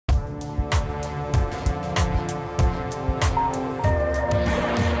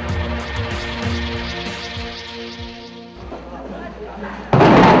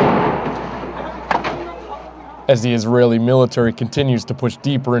As the Israeli military continues to push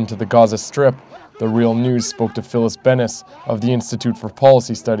deeper into the Gaza Strip, The Real News spoke to Phyllis Bennis of the Institute for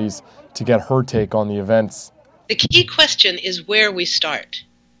Policy Studies to get her take on the events. The key question is where we start,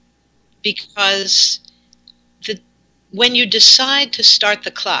 because when you decide to start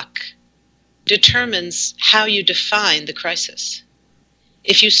the clock determines how you define the crisis.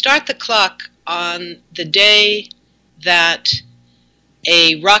 If you start the clock on the day that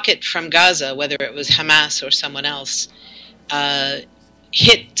a rocket from Gaza, whether it was Hamas or someone else,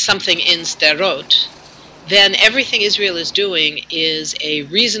 hit something in Sderot, then everything Israel is doing is a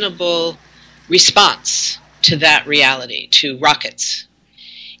reasonable response to that reality, to rockets.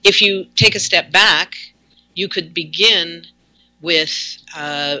 If you take a step back, you could begin with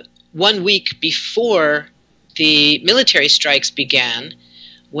 1 week before the military strikes began,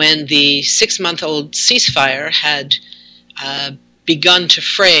 when the 6-month-old ceasefire had begun to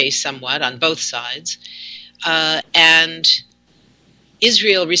fray somewhat on both sides, and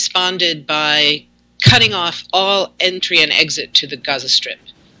Israel responded by cutting off all entry and exit to the Gaza Strip.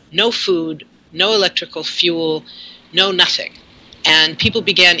 No food, no electrical fuel, no nothing. And people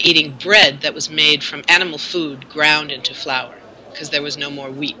began eating bread that was made from animal food ground into flour, because there was no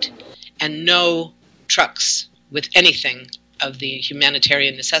more wheat, and no trucks with anything of the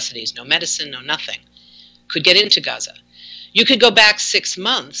humanitarian necessities, no medicine, no nothing, could get into Gaza. You could go back 6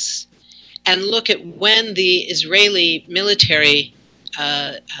 months and look at when the Israeli military,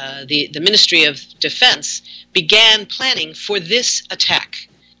 the Ministry of Defense, began planning for this attack,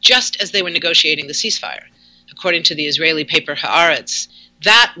 just as they were negotiating the ceasefire. According to the Israeli paper Haaretz,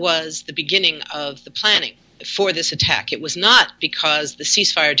 that was the beginning of the planning for this attack. It was not because the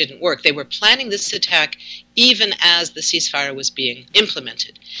ceasefire didn't work. They were planning this attack even as the ceasefire was being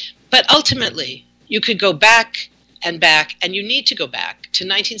implemented. But ultimately, you could go back, and you need to go back to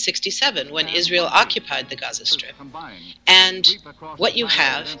 1967 when Israel occupied the Gaza Strip. And what you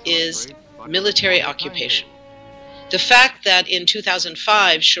have is military occupation. The fact that in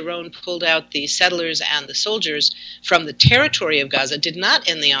 2005 Sharon pulled out the settlers and the soldiers from the territory of Gaza did not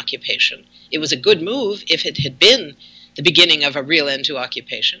end the occupation. It was a good move if it had been the beginning of a real end to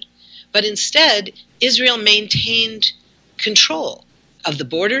occupation. But instead, Israel maintained control of the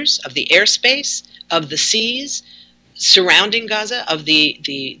borders, of the airspace, of the seas surrounding Gaza, of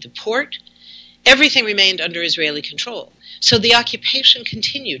the port. Everything remained under Israeli control. So the occupation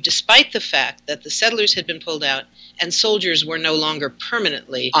continued, despite the fact that the settlers had been pulled out and soldiers were no longer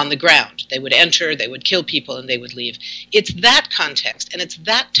permanently on the ground. They would enter, they would kill people, and they would leave. It's that context, and it's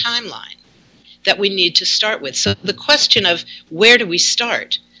that timeline that we need to start with. So the question of where do we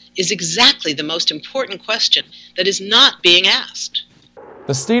start is exactly the most important question that is not being asked.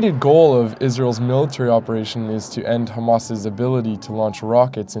 The stated goal of Israel's military operation is to end Hamas's ability to launch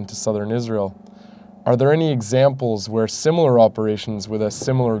rockets into southern Israel. Are there any examples where similar operations with a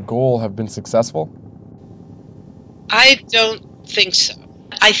similar goal have been successful? I don't think so.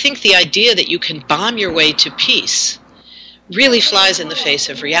 I think the idea that you can bomb your way to peace really flies in the face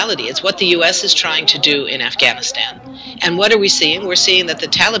of reality. It's what the U.S. is trying to do in Afghanistan. And what are we seeing? We're seeing that the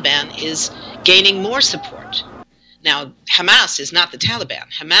Taliban is gaining more support. Now, Hamas is not the Taliban.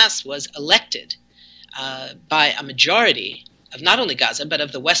 Hamas was elected by a majority of not only Gaza, but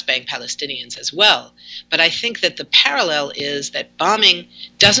of the West Bank Palestinians as well. But I think that the parallel is that bombing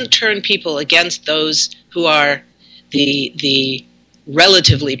doesn't turn people against those who are the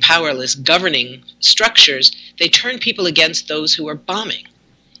relatively powerless governing structures. They turn people against those who are bombing.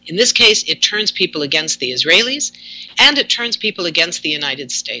 In this case, it turns people against the Israelis, and it turns people against the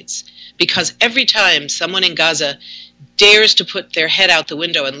United States. Because every time someone in Gaza dares to put their head out the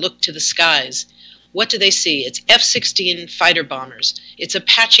window and look to the skies, what do they see? It's F-16 fighter bombers, it's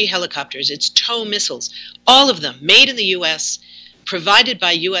Apache helicopters, it's TOW missiles, all of them made in the U.S., provided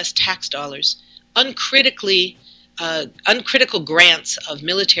by U.S. tax dollars, uncritical grants of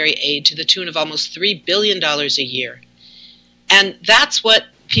military aid to the tune of almost $3 billion a year. And that's what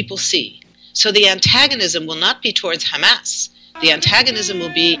people see. So the antagonism will not be towards Hamas. The antagonism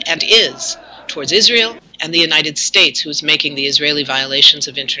will be, and is, towards Israel and the United States, who is making the Israeli violations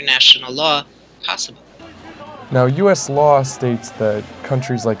of international law possible. Now, U.S. law states that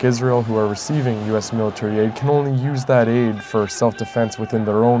countries like Israel who are receiving U.S. military aid can only use that aid for self-defense within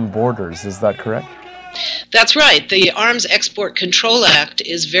their own borders. Is that correct? That's right. The Arms Export Control Act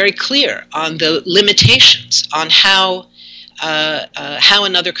is very clear on the limitations on how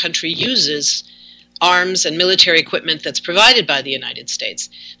another country uses arms and military equipment that's provided by the United States.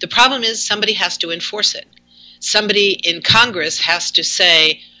 The problem is somebody has to enforce it. Somebody in Congress has to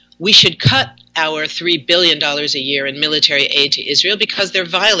say, we should cut our $3 billion a year in military aid to Israel because they're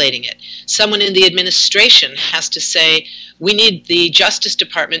violating it. Someone in the administration has to say, we need the Justice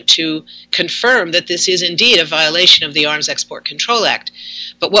Department to confirm that this is indeed a violation of the Arms Export Control Act.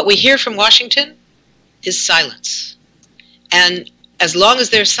 But what we hear from Washington is silence. And as long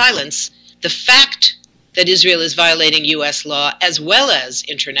as there's silence, the fact that Israel is violating U.S. law as well as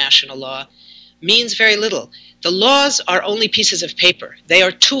international law means very little. The laws are only pieces of paper. They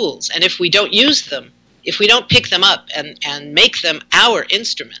are tools, and if we don't use them, if we don't pick them up and make them our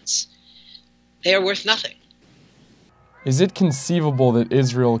instruments, they are worth nothing. Is it conceivable that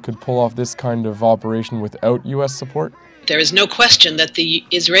Israel could pull off this kind of operation without U.S. support? There is no question that the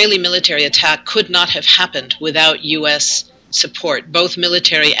Israeli military attack could not have happened without U.S. support, both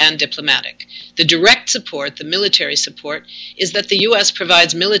military and diplomatic. The direct support, the military support, is that the U.S.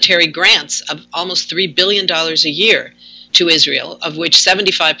 provides military grants of almost $3 billion a year to Israel, of which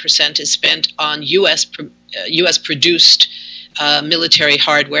 75% is spent on U.S.-produced military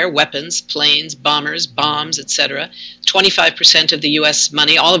hardware, weapons, planes, bombers, bombs, etc. 25% of the U.S.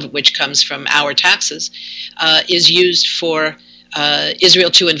 money, all of which comes from our taxes, is used for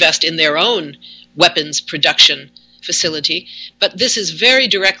Israel to invest in their own weapons production facility. But this is very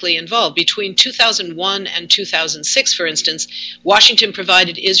directly involved. Between 2001 and 2006, for instance, Washington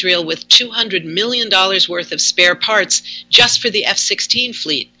provided Israel with $200 million worth of spare parts just for the F-16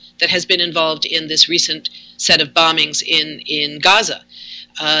 fleet that has been involved in this recent set of bombings in Gaza.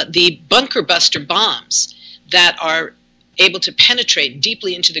 The bunker buster bombs that are able to penetrate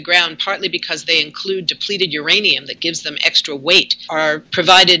deeply into the ground, partly because they include depleted uranium that gives them extra weight, are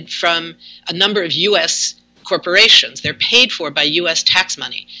provided from a number of U.S. corporations. They're paid for by U.S. tax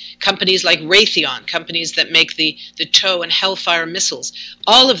money. Companies like Raytheon, companies that make the TOW and Hellfire missiles,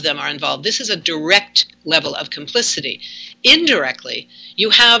 all of them are involved. This is a direct level of complicity. Indirectly, you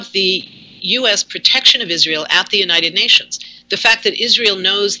have the U.S. protection of Israel at the United Nations. The fact that Israel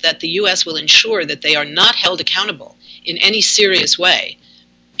knows that the U.S. will ensure that they are not held accountable in any serious way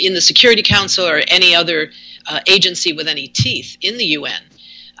in the Security Council or any other agency with any teeth in the UN.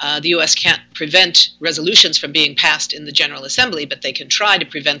 The U.S. can't prevent resolutions from being passed in the General Assembly, but they can try to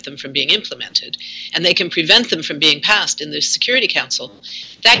prevent them from being implemented. And they can prevent them from being passed in the Security Council.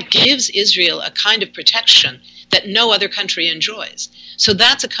 That gives Israel a kind of protection that no other country enjoys. So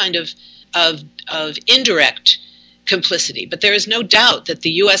that's a kind of indirect complicity. But there is no doubt that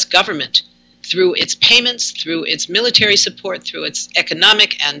the U.S. government, through its payments, through its military support, through its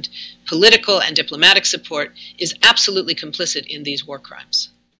economic and political and diplomatic support, is absolutely complicit in these war crimes.